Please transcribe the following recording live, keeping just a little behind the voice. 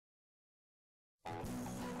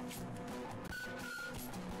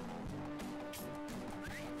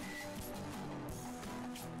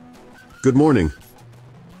Good morning.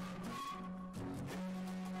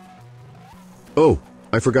 Oh,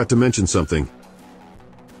 I forgot to mention something.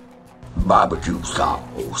 Barbecue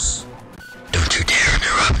sauce. Don't you dare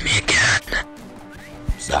interrupt me again.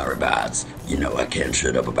 Sorry, Bods. You know I can't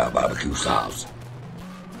shut up about barbecue sauce.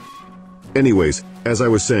 Anyways, as I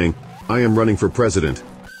was saying, I am running for president.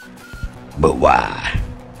 But why?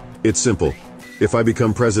 It's simple. If I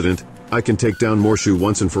become president, I can take down Morshu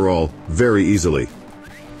once and for all, very easily.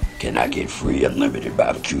 Can I get free unlimited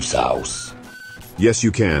barbecue sauce? Yes,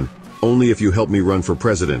 you can. Only if you help me run for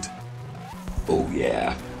president. Oh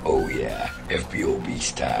yeah. Oh yeah. FBO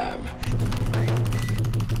beast time.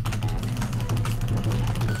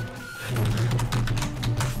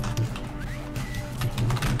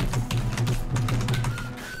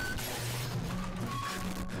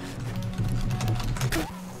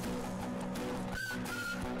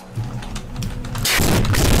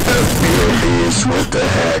 What the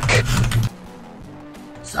heck?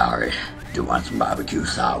 Sorry. Do you want some barbecue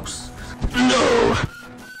sauce? No!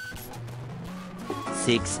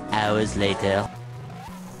 6 hours later.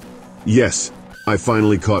 Yes, I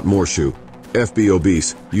finally caught Morshu. FBO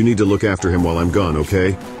beast, you need to look after him while I'm gone,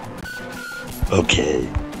 okay? Okay.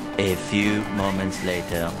 A few moments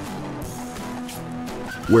later.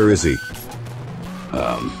 Where is he?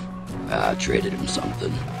 I traded him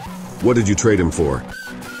something. What did you trade him for?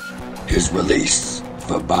 His release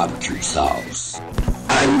for barbecue sauce.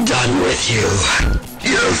 I'm done with you.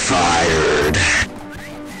 You're fired.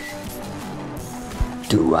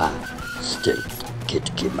 Do I still get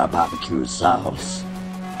to keep my barbecue sauce?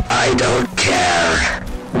 I don't care.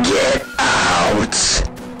 Get out.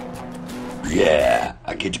 Yeah,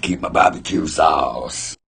 I get to keep my barbecue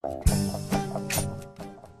sauce.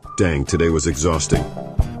 Dang, today was exhausting.